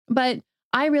But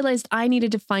I realized I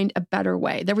needed to find a better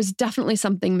way. There was definitely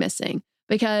something missing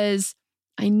because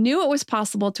I knew it was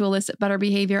possible to elicit better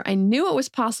behavior. I knew it was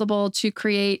possible to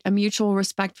create a mutual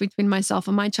respect between myself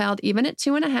and my child, even at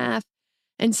 2.5.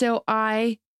 And so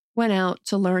I went out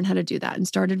to learn how to do that and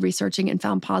started researching and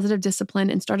found positive discipline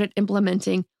and started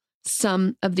implementing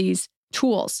some of these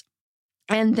tools.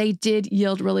 And they did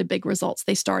yield really big results.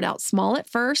 They start out small at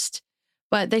first,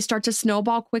 but they start to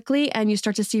snowball quickly and you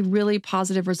start to see really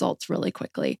positive results really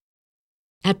quickly.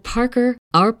 At Parker,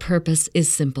 our purpose is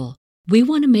simple. We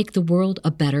want to make the world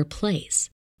a better place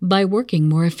by working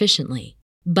more efficiently,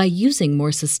 by using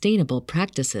more sustainable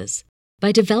practices,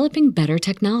 by developing better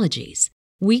technologies.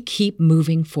 We keep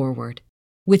moving forward.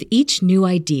 With each new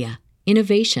idea,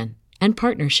 innovation, and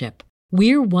partnership,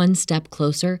 we're one step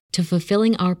closer to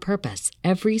fulfilling our purpose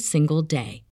every single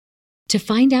day. To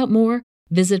find out more,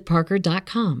 visit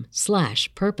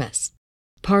parker.com/purpose.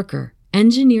 Parker,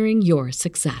 engineering your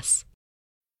success.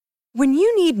 When you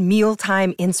need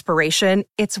mealtime inspiration,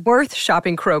 it's worth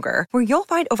shopping Kroger, where you'll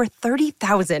find over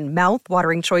 30,000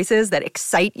 mouth-watering choices that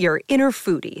excite your inner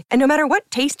foodie. And no matter what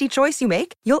tasty choice you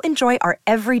make, you'll enjoy our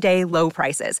everyday low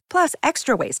prices, plus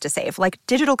extra ways to save, like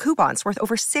digital coupons worth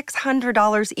over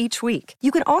 $600 each week.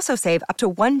 You can also save up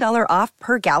to $1 off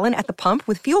per gallon at the pump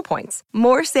with fuel points.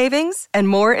 More savings and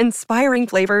more inspiring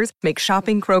flavors make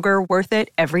shopping Kroger worth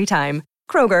it every time.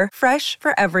 Kroger, fresh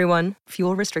for everyone.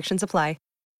 Fuel restrictions apply.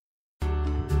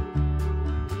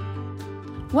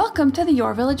 Welcome to the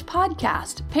Your Village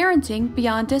podcast, Parenting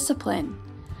Beyond Discipline.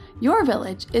 Your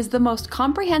Village is the most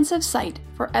comprehensive site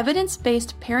for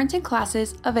evidence-based parenting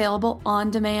classes available on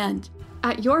demand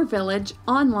at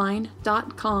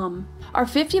yourvillageonline.com. Our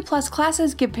 50-plus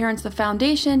classes give parents the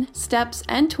foundation, steps,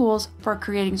 and tools for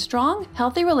creating strong,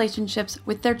 healthy relationships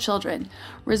with their children,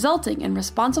 resulting in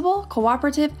responsible,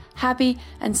 cooperative, happy,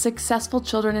 and successful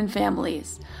children and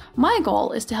families. My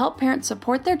goal is to help parents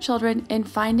support their children in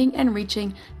finding and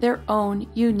reaching their own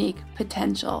unique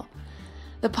potential.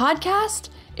 The podcast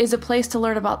is a place to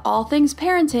learn about all things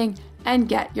parenting and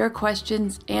get your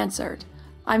questions answered.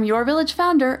 I'm Your Village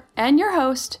founder and your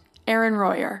host, Erin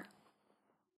Royer.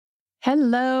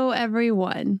 Hello,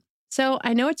 everyone. So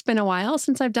I know it's been a while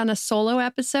since I've done a solo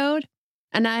episode,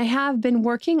 and I have been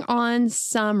working on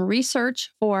some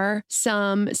research for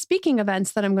some speaking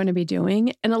events that I'm going to be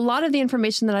doing. And a lot of the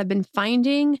information that I've been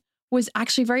finding was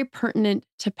actually very pertinent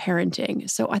to parenting.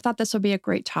 So I thought this would be a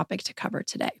great topic to cover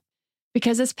today.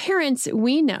 Because as parents,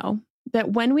 we know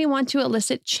that when we want to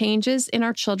elicit changes in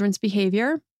our children's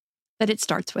behavior, that it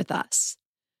starts with us.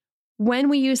 When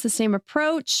we use the same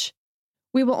approach,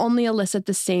 we will only elicit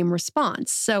the same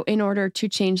response. So in order to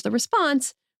change the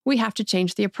response, we have to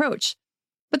change the approach.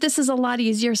 But this is a lot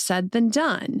easier said than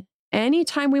done.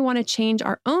 Anytime we want to change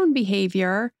our own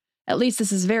behavior, at least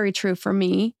this is very true for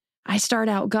me, I start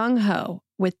out gung-ho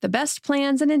with the best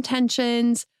plans and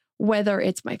intentions, whether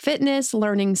it's my fitness,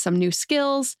 learning some new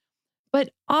skills. But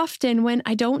often when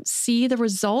I don't see the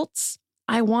results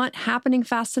I want happening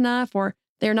fast enough, or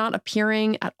they're not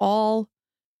appearing at all,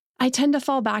 I tend to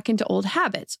fall back into old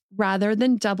habits rather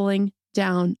than doubling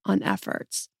down on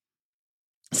efforts.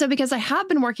 So because I have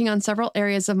been working on several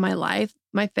areas of my life,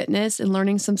 my fitness and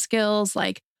learning some skills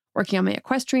like working on my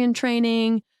equestrian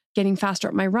training, getting faster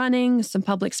at my running, some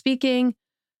public speaking,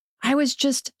 I was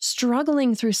just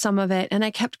struggling through some of it and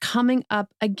I kept coming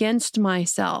up against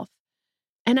myself.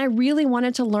 And I really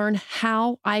wanted to learn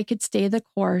how I could stay the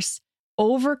course,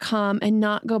 overcome, and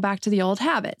not go back to the old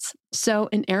habits. So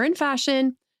in Erin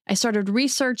fashion, I started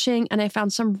researching and I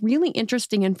found some really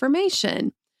interesting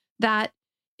information that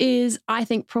is, I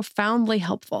think, profoundly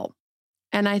helpful.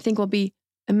 And I think will be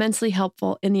immensely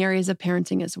helpful in the areas of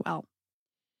parenting as well.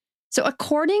 So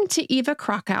according to Eva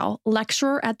Krakow,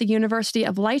 lecturer at the University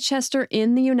of Leicester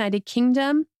in the United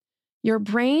Kingdom, your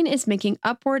brain is making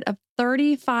upward of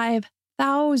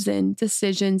 35,000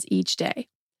 decisions each day.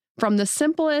 From the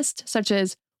simplest, such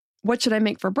as, what should I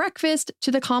make for breakfast,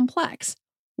 to the complex,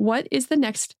 what is the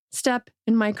next step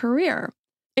in my career?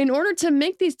 In order to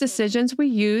make these decisions, we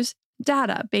use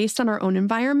data based on our own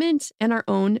environment and our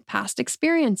own past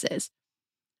experiences.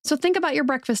 So think about your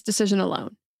breakfast decision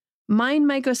alone. Mine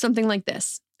might go something like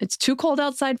this. It's too cold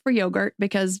outside for yogurt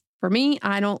because for me,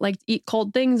 I don't like to eat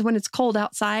cold things when it's cold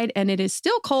outside, and it is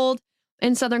still cold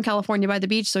in Southern California by the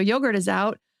beach, so yogurt is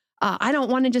out. I don't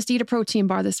want to just eat a protein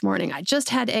bar this morning. I just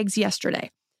had eggs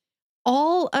yesterday.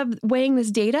 All of weighing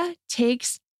this data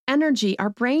takes energy,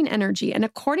 our brain energy. And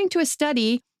according to a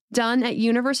study done at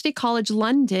University College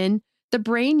London, the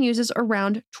brain uses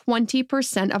around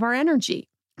 20% of our energy.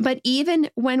 But even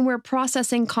when we're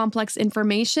processing complex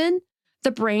information,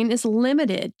 the brain is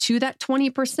limited to that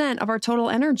 20% of our total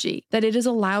energy that it is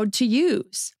allowed to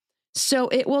use. So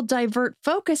it will divert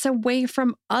focus away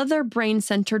from other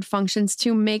brain-centered functions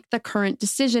to make the current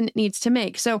decision it needs to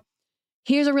make. So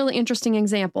here's a really interesting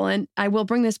example, and I will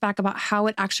bring this back about how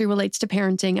it actually relates to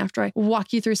parenting after I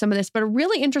walk you through some of this. But a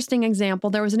really interesting example,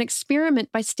 there was an experiment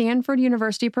by Stanford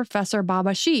University professor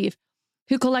Baba Shiv,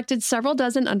 who collected several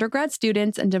dozen undergrad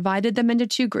students and divided them into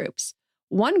two groups.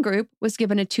 One group was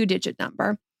given a 2-digit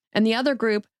number, and the other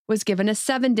group was given a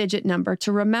 7-digit number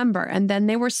to remember, and then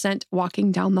they were sent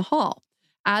walking down the hall.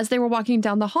 As they were walking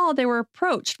down the hall, they were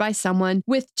approached by someone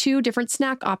with 2 different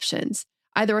snack options,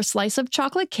 either a slice of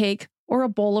chocolate cake or a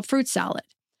bowl of fruit salad.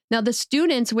 Now, the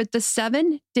students with the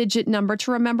 7-digit number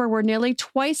to remember were nearly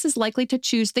twice as likely to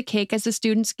choose the cake as the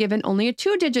students given only a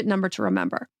 2-digit number to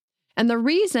remember. And the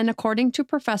reason, according to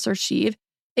Professor Shiv,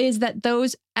 is that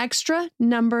those extra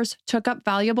numbers took up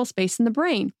valuable space in the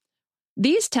brain.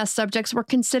 These test subjects were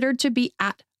considered to be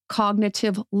at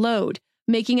cognitive load,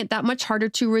 making it that much harder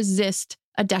to resist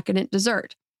a decadent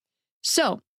dessert.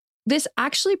 So, this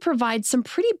actually provides some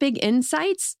pretty big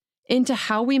insights into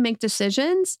how we make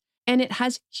decisions, and it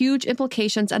has huge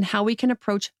implications on how we can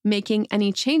approach making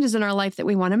any changes in our life that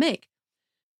we want to make.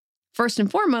 First and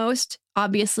foremost,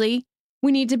 obviously,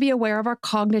 we need to be aware of our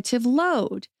cognitive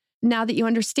load. Now that you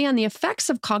understand the effects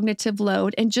of cognitive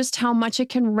load and just how much it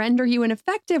can render you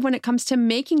ineffective when it comes to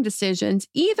making decisions,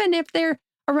 even if they're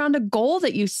around a goal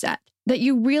that you set, that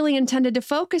you really intended to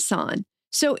focus on.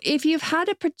 So if you've had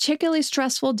a particularly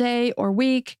stressful day or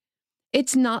week,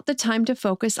 it's not the time to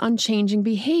focus on changing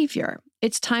behavior.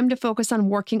 It's time to focus on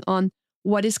working on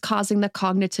what is causing the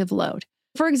cognitive load.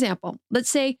 For example, let's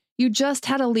say you just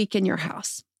had a leak in your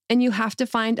house and you have to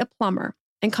find a plumber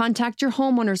and contact your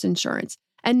homeowner's insurance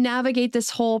and navigate this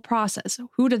whole process.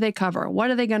 Who do they cover? What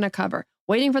are they going to cover?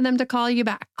 Waiting for them to call you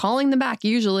back, calling them back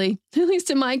usually, at least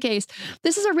in my case.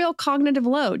 This is a real cognitive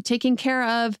load, taking care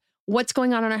of what's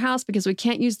going on in our house because we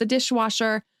can't use the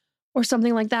dishwasher or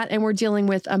something like that, and we're dealing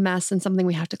with a mess and something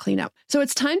we have to clean up. So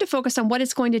it's time to focus on what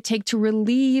it's going to take to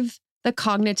relieve the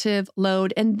cognitive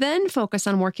load and then focus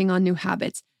on working on new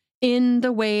habits in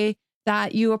the way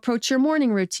that you approach your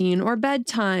morning routine or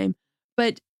bedtime,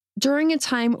 but during a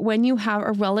time when you have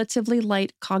a relatively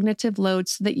light cognitive load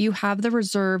so that you have the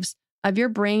reserves of your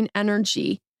brain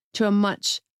energy to a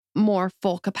much more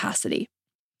full capacity.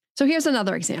 So here's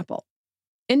another example.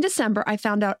 In December, I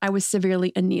found out I was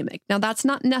severely anemic. Now, that's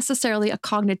not necessarily a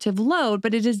cognitive load,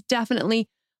 but it is definitely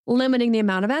limiting the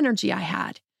amount of energy I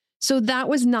had. So that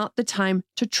was not the time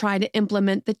to try to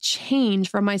implement the change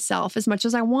for myself as much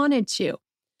as I wanted to.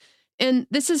 And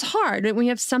this is hard when we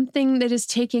have something that is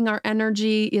taking our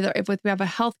energy, either if we have a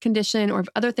health condition or if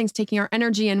other things taking our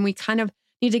energy and we kind of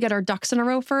need to get our ducks in a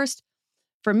row first.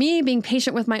 For me, being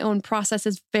patient with my own process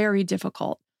is very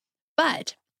difficult.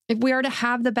 But if we are to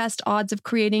have the best odds of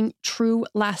creating true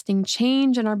lasting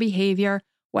change in our behavior,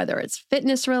 whether it's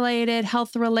fitness related,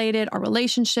 health related, our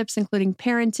relationships, including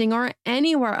parenting or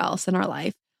anywhere else in our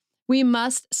life, we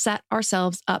must set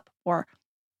ourselves up for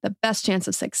the best chance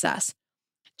of success.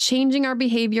 Changing our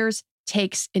behaviors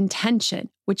takes intention,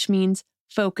 which means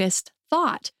focused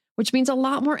thought, which means a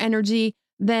lot more energy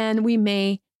than we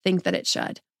may think that it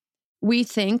should. We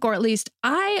think, or at least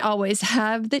I always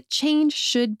have, that change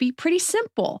should be pretty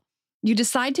simple. You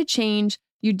decide to change,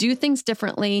 you do things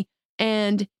differently,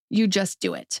 and you just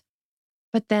do it.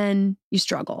 But then you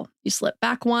struggle. You slip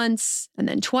back once, and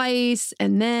then twice,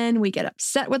 and then we get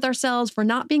upset with ourselves for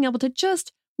not being able to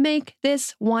just make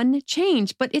this one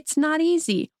change, but it's not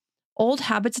easy. Old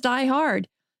habits die hard.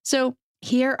 So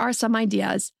here are some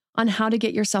ideas on how to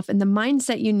get yourself in the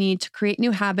mindset you need to create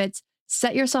new habits,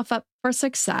 set yourself up for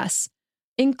success,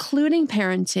 including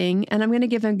parenting. And I'm going to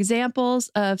give examples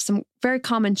of some very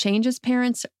common changes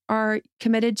parents are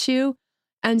committed to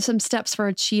and some steps for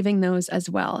achieving those as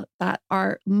well that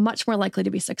are much more likely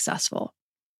to be successful.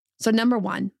 So number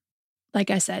 1, like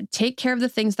I said, take care of the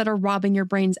things that are robbing your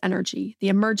brain's energy, the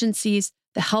emergencies,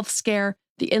 the health scare,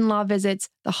 the in-law visits,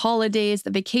 the holidays,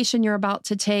 the vacation you're about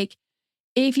to take.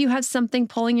 If you have something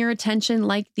pulling your attention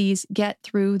like these, get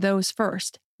through those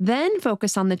first. Then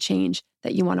focus on the change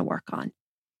that you want to work on.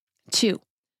 2,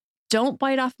 don't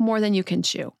bite off more than you can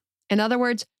chew. In other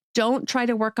words, don't try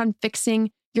to work on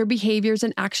fixing your behaviors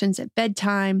and actions at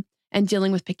bedtime and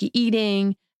dealing with picky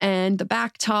eating and the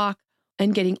back talk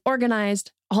and getting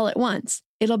organized all at once.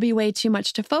 It'll be way too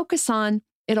much to focus on.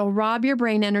 It'll rob your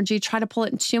brain energy, try to pull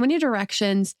it in too many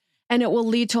directions, and it will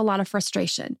lead to a lot of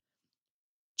frustration.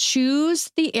 Choose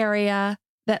the area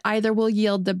that either will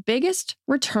yield the biggest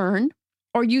return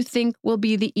or you think will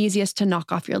be the easiest to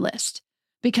knock off your list.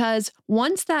 because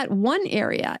once that one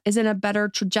area is in a better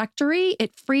trajectory,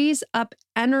 it frees up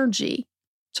energy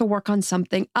to work on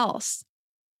something else.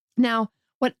 Now,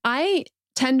 what I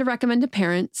tend to recommend to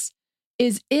parents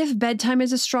is if bedtime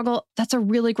is a struggle, that's a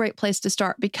really great place to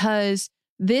start because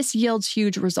this yields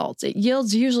huge results. It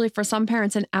yields usually for some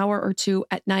parents an hour or two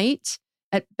at night,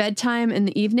 at bedtime in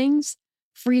the evenings,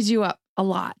 frees you up a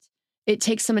lot. It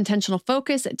takes some intentional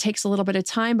focus. It takes a little bit of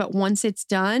time, but once it's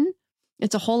done,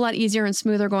 it's a whole lot easier and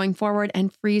smoother going forward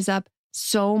and frees up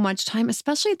so much time,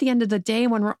 especially at the end of the day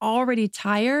when we're already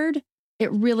tired.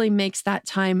 It really makes that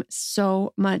time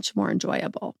so much more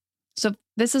enjoyable. So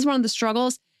this is one of the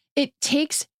struggles. It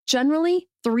takes generally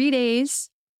 3 days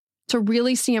to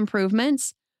really see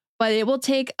improvements, but it will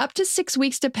take up to 6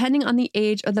 weeks depending on the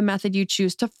age of the method you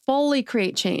choose to fully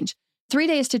create change. 3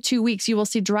 days to 2 weeks, you will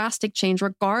see drastic change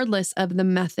regardless of the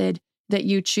method that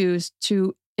you choose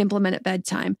to implement at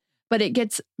bedtime, but it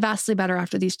gets vastly better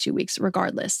after these 2 weeks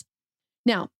regardless.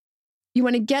 Now, you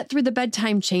want to get through the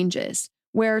bedtime changes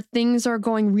where things are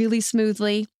going really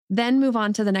smoothly, then move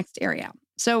on to the next area.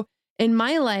 So in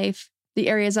my life, the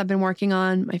areas I've been working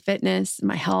on, my fitness,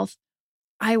 my health,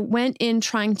 I went in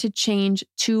trying to change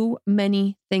too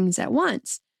many things at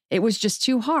once. It was just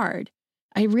too hard.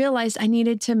 I realized I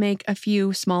needed to make a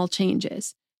few small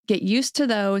changes, get used to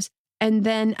those, and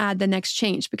then add the next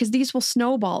change because these will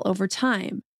snowball over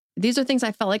time. These are things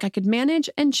I felt like I could manage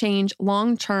and change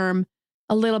long-term,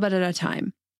 a little bit at a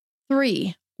time.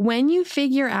 3, when you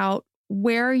figure out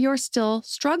where you're still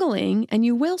struggling, and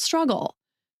you will struggle.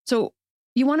 So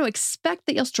you want to expect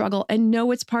that you'll struggle and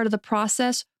know it's part of the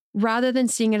process rather than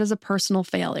seeing it as a personal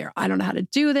failure. I don't know how to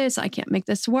do this. I can't make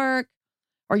this work.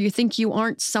 Or you think you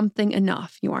aren't something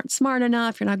enough. You aren't smart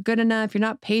enough. You're not good enough. You're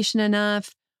not patient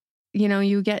enough.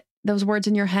 You get those words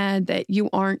in your head that you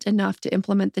aren't enough to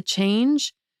implement the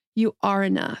change. You are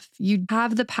enough. You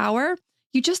have the power.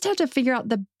 You just have to figure out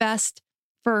the best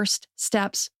first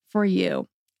steps for you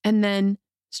and then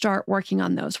start working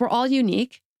on those. We're all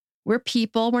unique. We're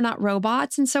people. We're not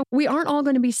robots. And so we aren't all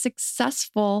going to be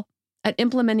successful at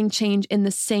implementing change in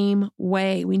the same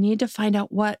way. We need to find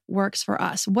out what works for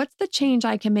us. What's the change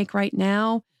I can make right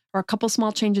now, or a couple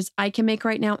small changes I can make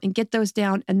right now and get those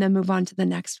down and then move on to the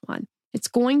next one. It's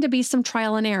going to be some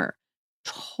trial and error.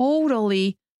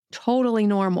 Totally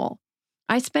normal.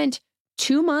 I spent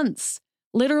 2 months,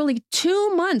 literally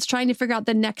 2 months trying to figure out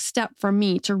the next step for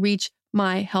me to reach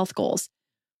my health goals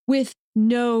with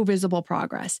no visible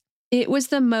progress. It was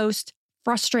the most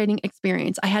frustrating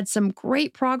experience. I had some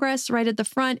great progress right at the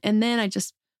front, and then I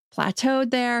just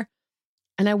plateaued there,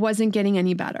 and I wasn't getting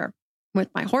any better with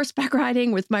my horseback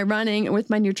riding, with my running, and with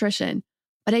my nutrition.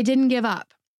 But I didn't give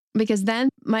up because then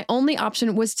my only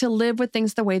option was to live with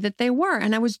things the way that they were,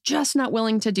 and I was just not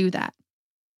willing to do that.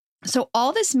 So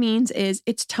all this means is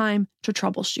it's time to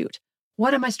troubleshoot.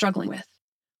 What am I struggling with?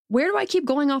 Where do I keep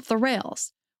going off the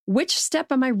rails? Which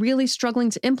step am I really struggling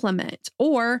to implement?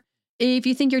 Or if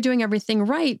you think you're doing everything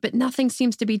right, but nothing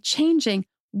seems to be changing,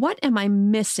 what am I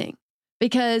missing?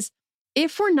 Because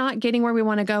if we're not getting where we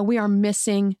want to go, we are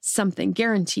missing something,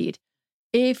 guaranteed.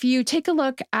 If you take a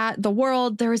look at the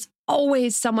world, there is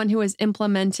always someone who has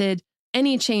implemented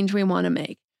any change we want to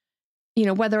make.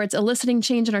 Whether it's eliciting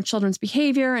change in our children's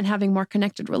behavior and having more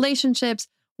connected relationships,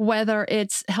 whether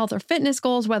it's health or fitness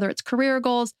goals, whether it's career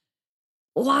goals,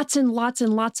 lots and lots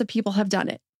and lots of people have done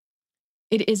it.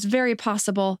 It is very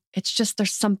possible. It's just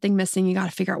there's something missing. You got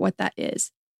to figure out what that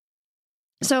is.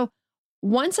 So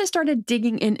once I started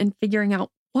digging in and figuring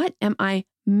out what am I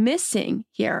missing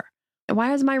here?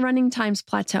 Why is my running times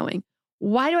plateauing?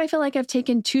 Why do I feel like I've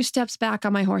taken 2 steps back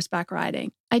on my horseback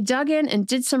riding? I dug in and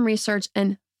did some research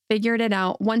and figured it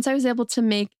out. Once I was able to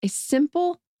make a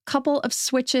simple couple of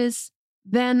switches,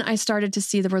 then I started to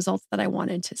see the results that I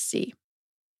wanted to see.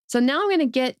 So now I'm going to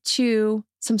get to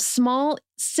some small,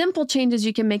 simple changes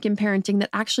you can make in parenting that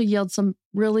actually yield some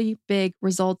really big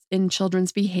results in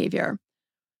children's behavior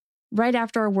right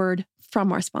after a word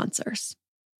from our sponsors.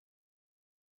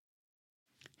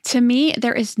 To me,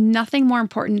 there is nothing more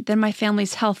important than my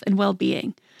family's health and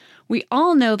well-being. We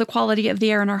all know the quality of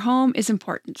the air in our home is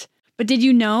important. But did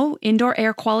you know indoor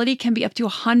air quality can be up to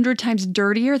 100 times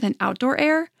dirtier than outdoor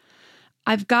air?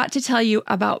 I've got to tell you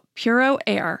about Puro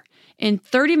Air. In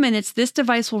 30 minutes, this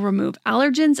device will remove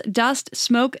allergens, dust,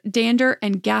 smoke, dander,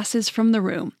 and gases from the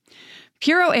room.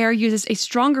 Puro Air uses a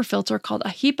stronger filter called a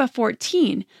HEPA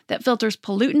 14 that filters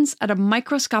pollutants at a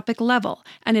microscopic level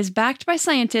and is backed by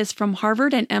scientists from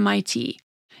Harvard and MIT.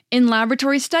 In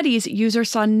laboratory studies, users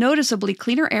saw noticeably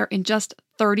cleaner air in just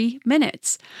 30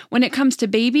 minutes. When it comes to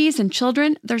babies and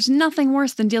children, there's nothing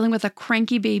worse than dealing with a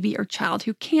cranky baby or child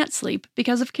who can't sleep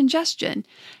because of congestion.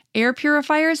 Air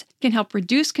purifiers can help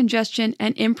reduce congestion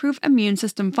and improve immune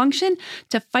system function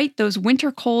to fight those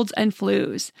winter colds and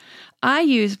flus. I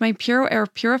use my Puro Air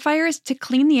purifiers to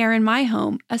clean the air in my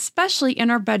home, especially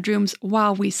in our bedrooms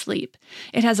while we sleep.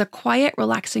 It has a quiet,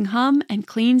 relaxing hum and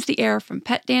cleans the air from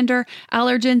pet dander,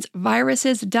 allergens,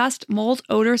 viruses, dust, mold,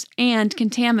 odors, and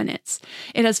contaminants.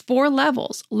 It has 4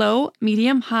 levels: low,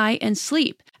 medium, high, and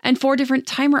sleep, and 4 different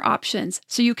timer options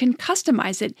so you can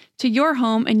customize it to your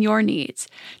home and your needs.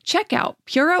 Check out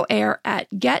Puro Air at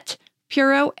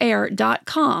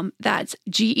getpuroair.com. That's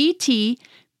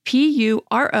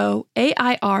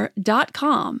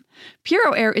GetPuroAir.com.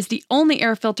 Puro Air is the only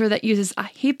air filter that uses a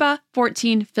HEPA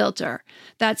 14 filter.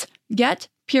 That's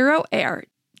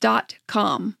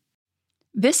getpuroair.com.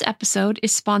 This episode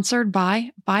is sponsored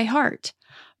by ByHeart.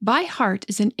 ByHeart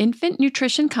is an infant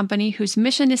nutrition company whose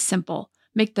mission is simple: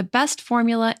 make the best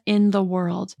formula in the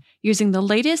world. Using the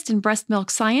latest in breast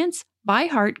milk science,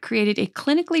 ByHeart created a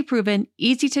clinically proven,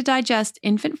 easy-to-digest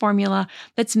infant formula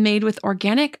that's made with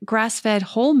organic, grass-fed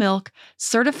whole milk,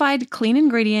 certified clean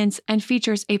ingredients, and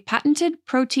features a patented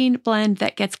protein blend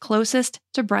that gets closest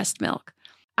to breast milk.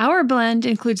 Our blend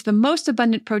includes the most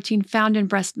abundant protein found in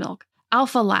breast milk,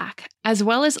 alpha-lac, as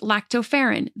well as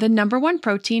lactoferrin, the #1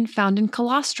 protein found in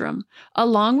colostrum,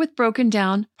 along with broken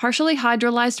down, partially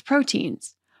hydrolyzed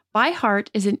proteins. ByHeart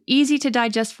is an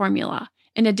easy-to-digest formula.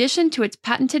 In addition to its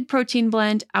patented protein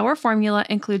blend, our formula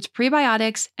includes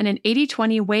prebiotics and an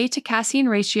 80-20 whey to casein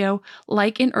ratio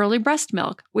like in early breast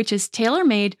milk, which is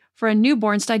tailor-made for a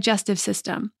newborn's digestive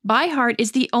system. ByHeart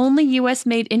is the only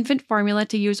U.S.-made infant formula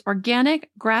to use organic,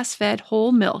 grass-fed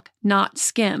whole milk, not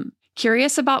skim.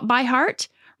 Curious about ByHeart?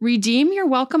 Redeem your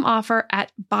welcome offer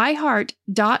at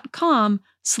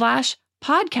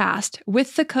byheart.com/podcast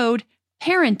with the code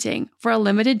parenting for a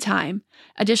limited time.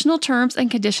 Additional terms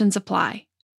and conditions apply.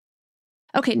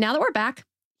 Okay, now that we're back,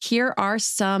 here are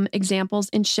some examples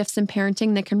in shifts in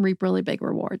parenting that can reap really big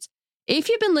rewards. If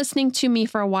you've been listening to me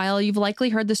for a while, you've likely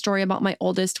heard the story about my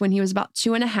oldest when he was about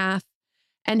 2.5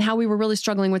 and how we were really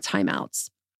struggling with timeouts.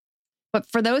 But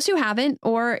for those who haven't,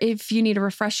 or if you need a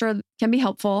refresher that can be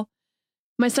helpful,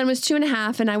 my son was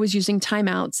 2.5 and I was using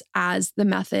timeouts as the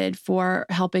method for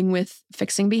helping with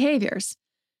fixing behaviors.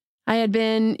 I had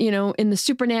been, in the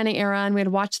Super Nanny era and we had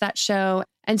watched that show.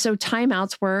 And so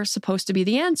timeouts were supposed to be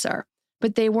the answer,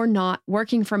 but they were not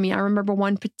working for me. I remember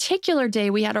one particular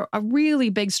day we had a really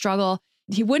big struggle.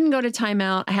 He wouldn't go to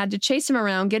timeout. I had to chase him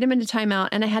around, get him into timeout,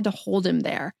 and I had to hold him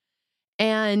there.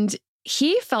 And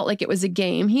he felt like it was a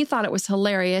game. He thought it was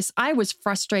hilarious. I was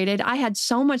frustrated. I had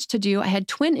so much to do. I had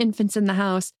twin infants in the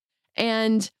house.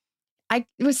 And I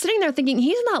was sitting there thinking,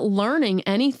 he's not learning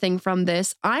anything from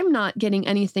this. I'm not getting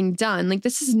anything done. Like,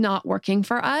 this is not working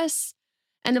for us.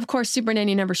 And of course, Super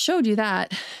Nanny never showed you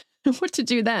that, what to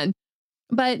do then.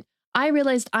 But I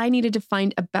realized I needed to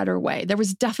find a better way. There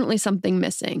was definitely something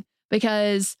missing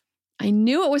because I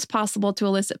knew it was possible to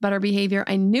elicit better behavior.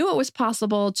 I knew it was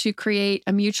possible to create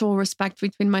a mutual respect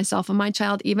between myself and my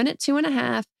child, even at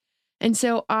 2.5. And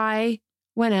so I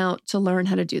went out to learn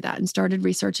how to do that and started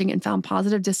researching and found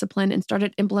positive discipline and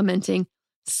started implementing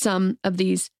some of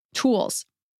these tools.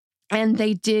 And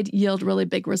they did yield really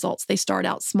big results. They start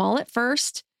out small at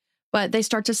first, but they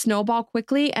start to snowball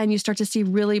quickly and you start to see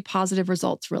really positive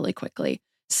results really quickly.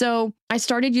 So I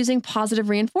started using positive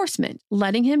reinforcement,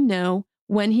 letting him know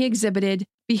when he exhibited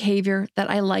behavior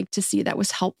that I liked to see that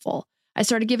was helpful. I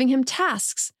started giving him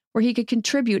tasks where he could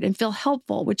contribute and feel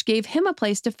helpful, which gave him a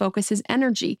place to focus his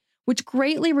energy, which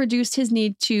greatly reduced his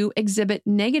need to exhibit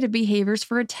negative behaviors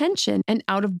for attention and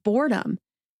out of boredom.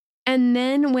 And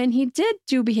then when he did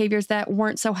do behaviors that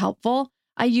weren't so helpful,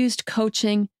 I used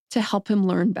coaching to help him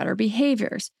learn better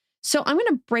behaviors. So I'm going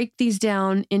to break these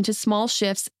down into small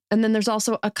shifts. And then there's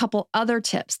also a couple other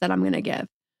tips that I'm going to give.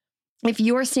 If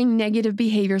you're seeing negative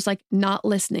behaviors like not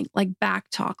listening, like back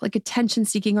talk, like attention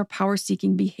seeking or power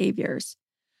seeking behaviors.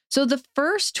 So the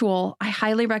first tool I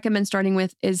highly recommend starting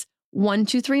with is 1,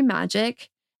 2, 3 Magic.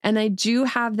 And I do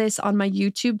have this on my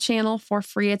YouTube channel for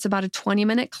free. It's about a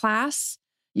 20-minute class.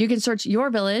 You can search Your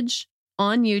Village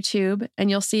on YouTube and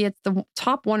you'll see it's the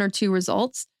top 1 or 2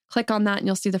 results. Click on that and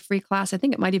you'll see the free class. I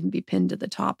think it might even be pinned to the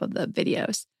top of the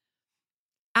videos.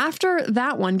 After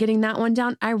that one, getting that one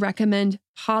down, I recommend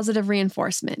positive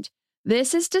reinforcement.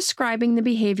 This is describing the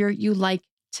behavior you like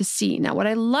to see. Now, what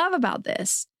I love about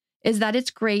this is that it's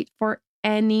great for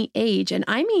any age, and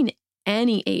I mean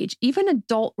any age, even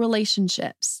adult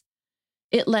relationships.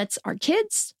 It lets our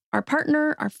kids, our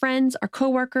partner, our friends, our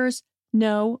coworkers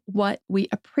know what we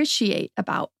appreciate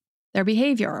about their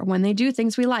behavior or when they do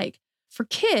things we like. For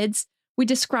kids, we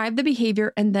describe the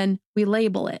behavior and then we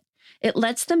label it. It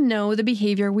lets them know the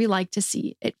behavior we like to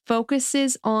see. It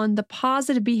focuses on the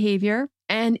positive behavior,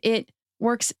 and it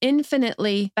works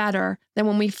infinitely better than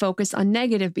when we focus on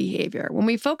negative behavior. When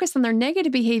we focus on their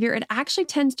negative behavior, it actually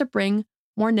tends to bring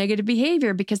more negative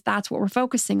behavior because that's what we're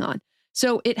focusing on.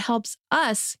 So it helps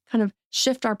us kind of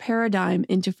shift our paradigm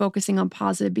into focusing on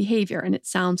positive behavior. And it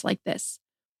sounds like this.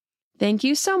 Thank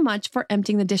you so much for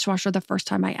emptying the dishwasher the first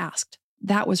time I asked.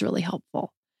 That was really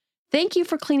helpful. Thank you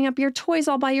for cleaning up your toys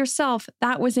all by yourself.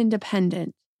 That was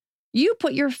independent. You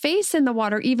put your face in the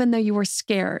water even though you were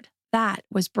scared. That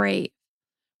was brave.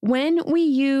 When we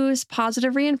use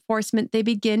positive reinforcement, they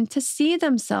begin to see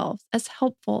themselves as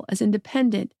helpful, as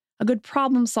independent, a good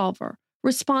problem solver,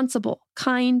 responsible,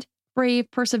 kind, brave,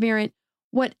 perseverant,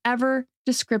 whatever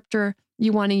descriptor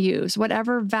you want to use,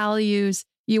 whatever values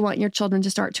you want your children to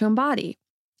start to embody.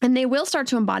 And they will start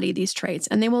to embody these traits,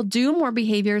 and they will do more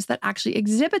behaviors that actually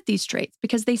exhibit these traits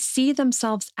because they see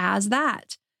themselves as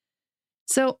that.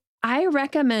 So I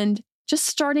recommend just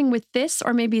starting with this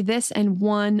or maybe this and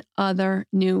one other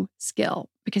new skill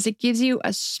because it gives you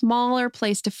a smaller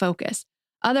place to focus.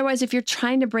 Otherwise, if you're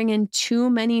trying to bring in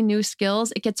too many new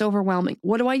skills, it gets overwhelming.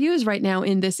 What do I use right now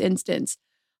in this instance?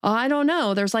 I don't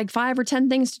know. There's like 5 or 10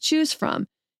 things to choose from.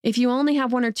 If you only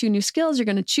have 1 or 2 new skills, you're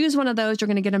going to choose one of those. You're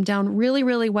going to get them down really,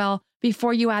 really well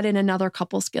before you add in another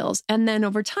couple skills. And then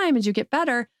over time, as you get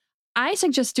better, I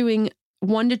suggest doing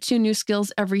 1 to 2 new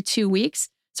skills every 2 weeks.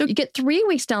 So you get 3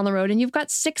 weeks down the road and you've got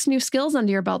 6 new skills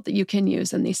under your belt that you can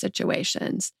use in these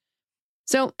situations.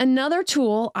 So another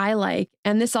tool I like,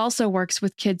 and this also works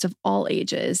with kids of all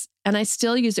ages, and I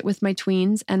still use it with my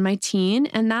tweens and my teen,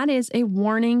 and that is a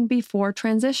warning before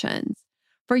transitions.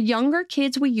 For younger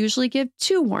kids, we usually give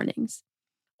 2 warnings,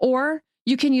 or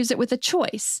you can use it with a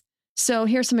choice. So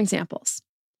here's some examples.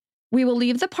 We will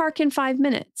leave the park in 5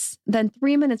 minutes. Then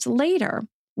 3 minutes later,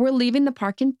 we're leaving the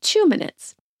park in 2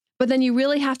 minutes. But then you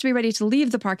really have to be ready to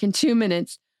leave the park in 2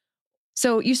 minutes.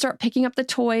 So you start picking up the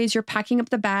toys, you're packing up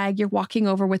the bag, you're walking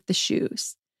over with the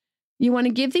shoes. You want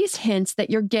to give these hints that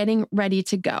you're getting ready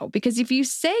to go. Because if you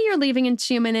say you're leaving in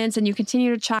 2 minutes and you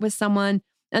continue to chat with someone,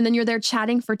 and then you're there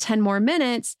chatting for 10 more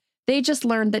minutes, they just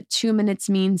learned that 2 minutes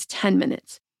means 10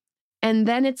 minutes. And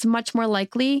then it's much more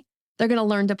likely they're going to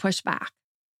learn to push back.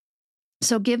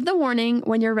 So give the warning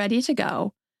when you're ready to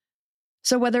go.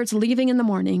 So whether it's leaving in the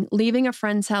morning, leaving a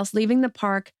friend's house, leaving the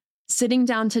park, sitting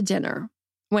down to dinner,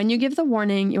 when you give the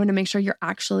warning, you want to make sure you're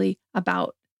actually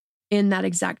about in that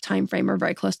exact time frame or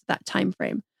very close to that time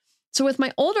frame. So with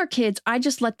my older kids, I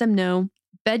just let them know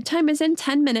bedtime is in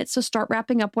 10 minutes, so start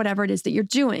wrapping up whatever it is that you're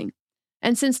doing.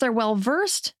 And since they're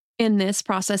well-versed in this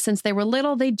process, since they were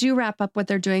little, they do wrap up what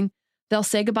they're doing. They'll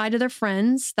say goodbye to their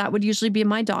friends. That would usually be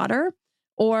my daughter,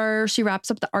 or she wraps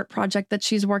up the art project that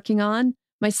she's working on.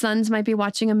 My sons might be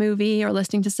watching a movie or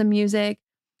listening to some music.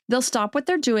 They'll stop what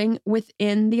they're doing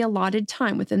within the allotted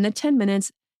time, within the 10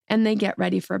 minutes, and they get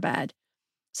ready for bed.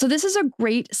 So this is a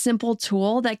great, simple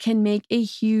tool that can make a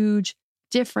huge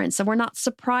difference. So we're not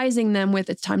surprising them with,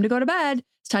 it's time to go to bed,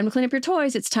 it's time to clean up your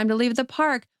toys, it's time to leave the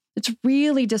park. It's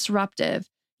really disruptive.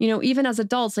 You know, even as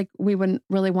adults, like we wouldn't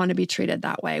really want to be treated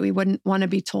that way. We wouldn't want to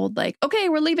be told like, okay,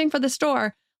 we're leaving for the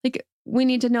store. Like we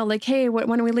need to know like, hey,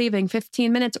 when are we leaving?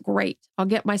 15 minutes? Great. I'll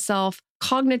get myself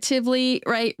cognitively,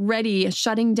 right, ready,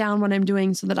 shutting down what I'm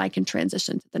doing so that I can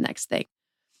transition to the next thing.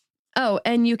 Oh,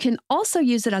 and you can also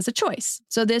use it as a choice.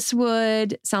 So this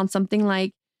would sound something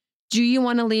like, do you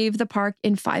want to leave the park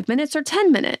in 5 minutes or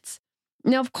 10 minutes?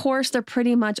 Now, of course, they're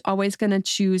pretty much always going to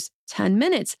choose 10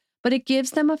 minutes, but it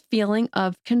gives them a feeling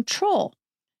of control.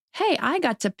 Hey, I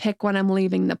got to pick when I'm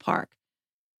leaving the park.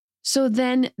 So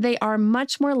then they are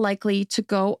much more likely to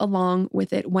go along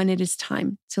with it when it is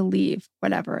time to leave,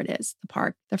 whatever it is, the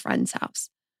park, the friend's house.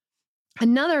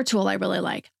 Another tool I really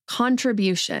like,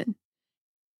 contribution.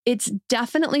 It's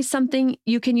definitely something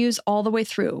you can use all the way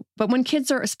through. But when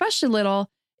kids are especially little,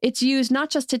 it's used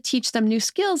not just to teach them new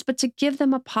skills, but to give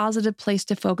them a positive place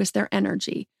to focus their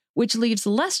energy, which leaves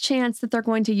less chance that they're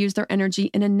going to use their energy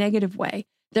in a negative way.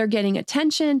 They're getting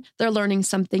attention, they're learning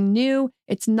something new,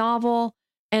 it's novel,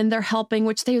 and they're helping,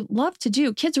 which they love to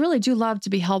do. Kids really do love to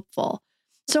be helpful.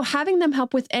 So having them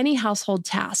help with any household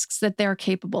tasks that they're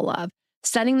capable of,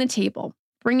 setting the table,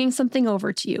 bringing something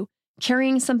over to you,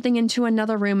 carrying something into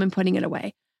another room and putting it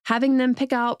away, having them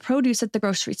pick out produce at the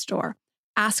grocery store,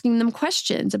 asking them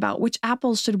questions about which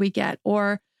apples should we get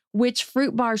or which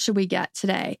fruit bars should we get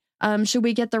today? Should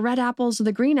we get the red apples or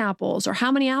the green apples? Or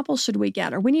how many apples should we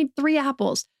get? Or we need 3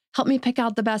 apples. Help me pick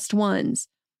out the best ones.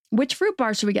 Which fruit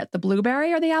bars should we get, the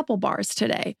blueberry or the apple bars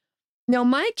today? Now,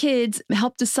 my kids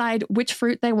help decide which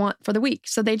fruit they want for the week.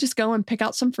 So they just go and pick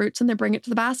out some fruits and they bring it to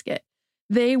the basket.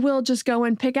 They will just go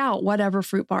and pick out whatever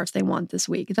fruit bars they want this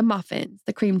week, the muffins,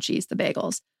 the cream cheese, the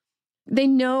bagels. They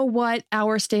know what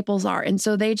our staples are. And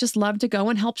so they just love to go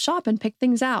and help shop and pick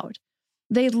things out.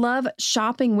 They love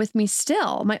shopping with me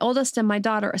still. My oldest and my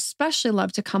daughter especially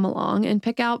love to come along and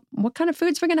pick out what kind of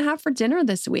foods we're going to have for dinner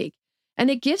this week. And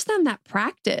it gives them that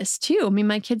practice too. I mean,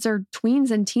 my kids are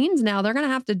tweens and teens now. They're going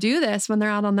to have to do this when they're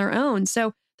out on their own.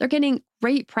 So they're getting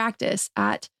great practice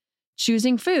at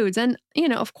choosing foods. And,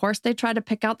 of course, they try to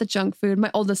pick out the junk food. My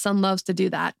oldest son loves to do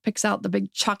that, picks out the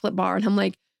big chocolate bar. And I'm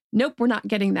like, nope, we're not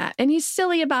getting that. And he's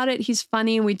silly about it. He's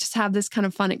funny. And we just have this kind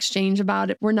of fun exchange about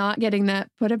it. We're not getting that.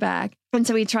 Put it back. And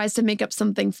so he tries to make up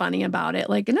something funny about it.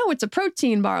 Like, no, it's a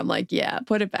protein bar. I'm like, yeah,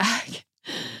 put it back.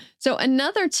 So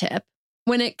another tip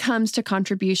when it comes to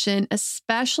contribution,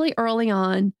 especially early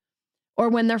on, or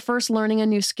when they're first learning a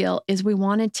new skill, is we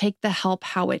want to take the help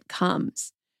how it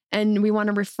comes. And we want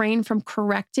to refrain from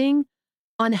correcting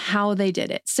on how they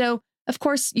did it. So, of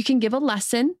course, you can give a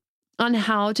lesson on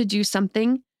how to do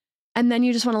something, and then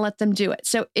you just want to let them do it.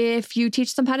 So if you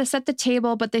teach them how to set the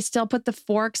table, but they still put the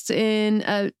forks in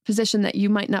a position that you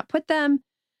might not put them,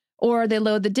 or they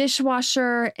load the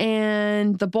dishwasher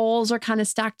and the bowls are kind of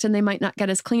stacked and they might not get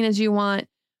as clean as you want,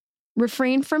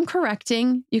 refrain from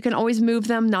correcting. You can always move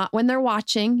them, not when they're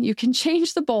watching. You can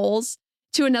change the bowls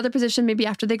to another position, maybe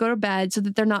after they go to bed, so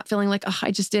that they're not feeling like, oh,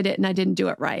 I just did it and I didn't do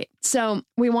it right. So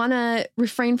we want to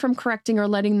refrain from correcting or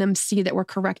letting them see that we're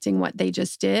correcting what they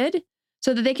just did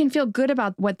so that they can feel good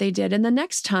about what they did. And the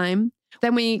next time,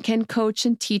 then we can coach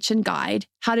and teach and guide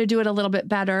how to do it a little bit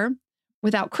better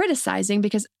without criticizing,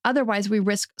 because otherwise we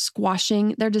risk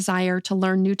squashing their desire to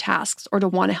learn new tasks or to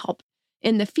want to help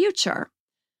in the future.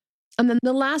 And then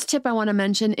the last tip I want to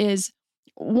mention is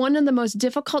one of the most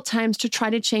difficult times to try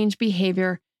to change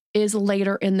behavior is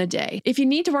later in the day. If you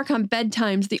need to work on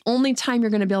bedtimes, the only time you're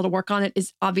going to be able to work on it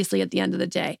is obviously at the end of the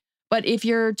day. But if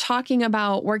you're talking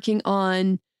about working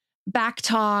on back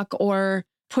talk or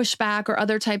pushback or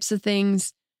other types of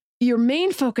things, your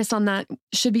main focus on that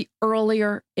should be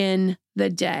earlier in the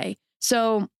day.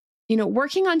 So,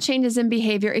 working on changes in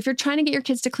behavior, if you're trying to get your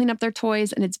kids to clean up their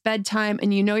toys and it's bedtime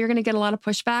and you're going to get a lot of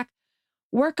pushback,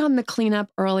 work on the cleanup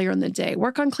earlier in the day.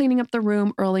 Work on cleaning up the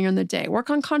room earlier in the day. Work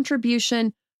on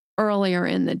contribution earlier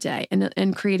in the day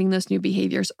and creating those new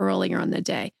behaviors earlier in the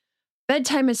day.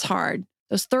 Bedtime is hard.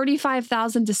 Those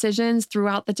 35,000 decisions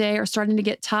throughout the day are starting to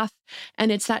get tough.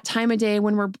 And it's that time of day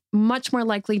when we're much more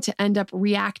likely to end up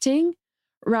reacting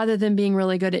rather than being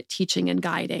really good at teaching and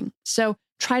guiding. So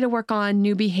try to work on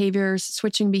new behaviors,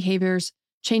 switching behaviors,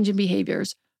 changing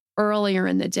behaviors earlier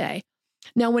in the day.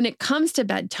 Now, when it comes to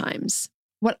bedtimes,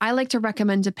 what I like to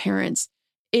recommend to parents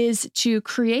is to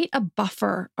create a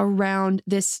buffer around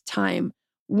this time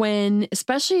when,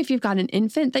 especially if you've got an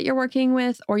infant that you're working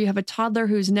with or you have a toddler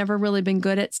who's never really been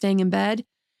good at staying in bed.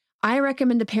 I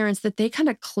recommend to parents that they kind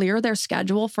of clear their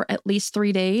schedule for at least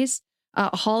 3 days,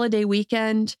 a holiday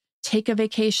weekend, take a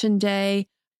vacation day,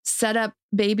 set up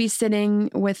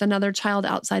babysitting with another child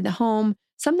outside the home,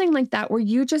 something like that, where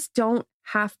you just don't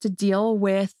have to deal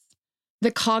with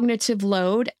the cognitive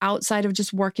load outside of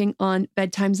just working on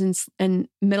bedtimes and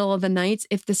middle of the nights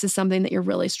if this is something that you're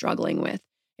really struggling with.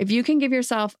 If you can give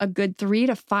yourself a good 3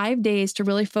 to 5 days to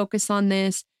really focus on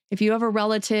this, if you have a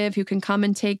relative who can come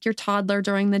and take your toddler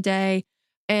during the day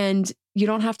and you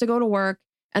don't have to go to work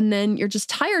and then you're just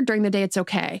tired during the day, it's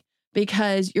okay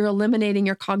because you're eliminating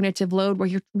your cognitive load where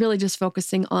you're really just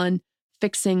focusing on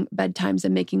fixing bedtimes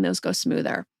and making those go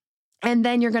smoother. And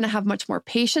then you're going to have much more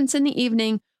patience in the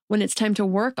evening when it's time to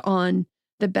work on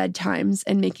the bedtimes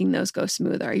and making those go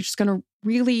smoother. You're just going to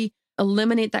really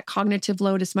eliminate that cognitive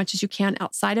load as much as you can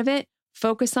outside of it.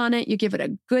 Focus on it. You give it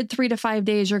a good 3 to 5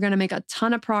 days. You're going to make a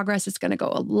ton of progress. It's going to go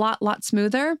a lot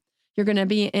smoother. You're going to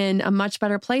be in a much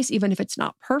better place, even if it's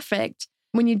not perfect.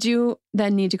 When you do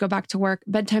then need to go back to work,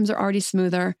 bedtimes are already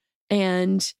smoother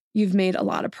and you've made a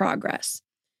lot of progress.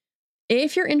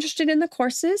 If you're interested in the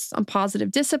courses on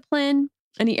positive discipline,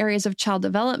 any areas of child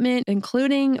development,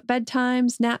 including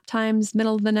bedtimes, nap times,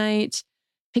 middle of the night,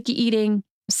 picky eating,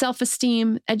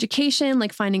 self-esteem, education,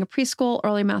 like finding a preschool,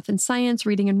 early math and science,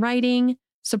 reading and writing,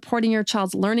 supporting your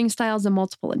child's learning styles and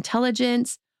multiple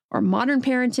intelligence, or modern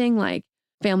parenting, like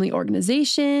family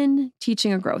organization,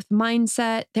 teaching a growth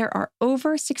mindset, there are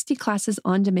over 60 classes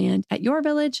on demand at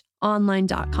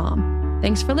yourvillageonline.com.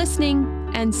 Thanks for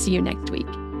listening and see you next week.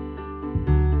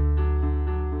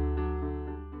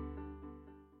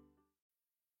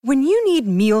 When you need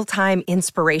mealtime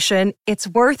inspiration, it's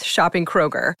worth shopping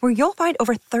Kroger, where you'll find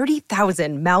over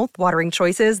 30,000 mouth-watering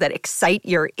choices that excite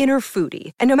your inner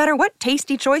foodie. And no matter what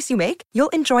tasty choice you make,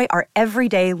 you'll enjoy our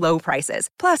everyday low prices,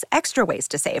 plus extra ways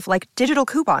to save, like digital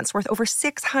coupons worth over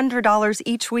 $600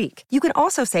 each week. You can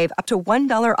also save up to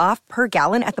 $1 off per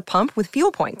gallon at the pump with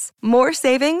fuel points. More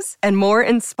savings and more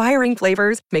inspiring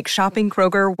flavors make shopping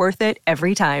Kroger worth it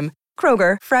every time.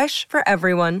 Kroger, fresh for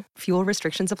everyone. Fuel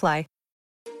restrictions apply.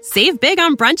 Save big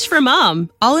on brunch for mom,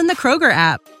 all in the Kroger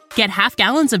app. Get half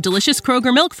gallons of delicious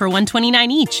Kroger milk for $1.29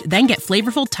 each. Then get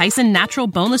flavorful Tyson natural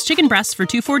boneless chicken breasts for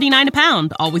 $2.49 a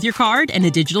pound, all with your card and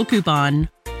a digital coupon.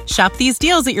 Shop these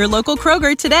deals at your local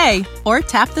Kroger today, or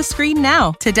tap the screen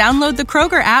now to download the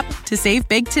Kroger app to save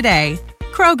big today.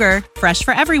 Kroger, fresh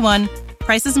for everyone.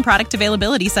 Prices and product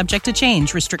availability subject to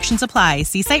change. Restrictions apply.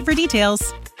 See site for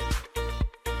details.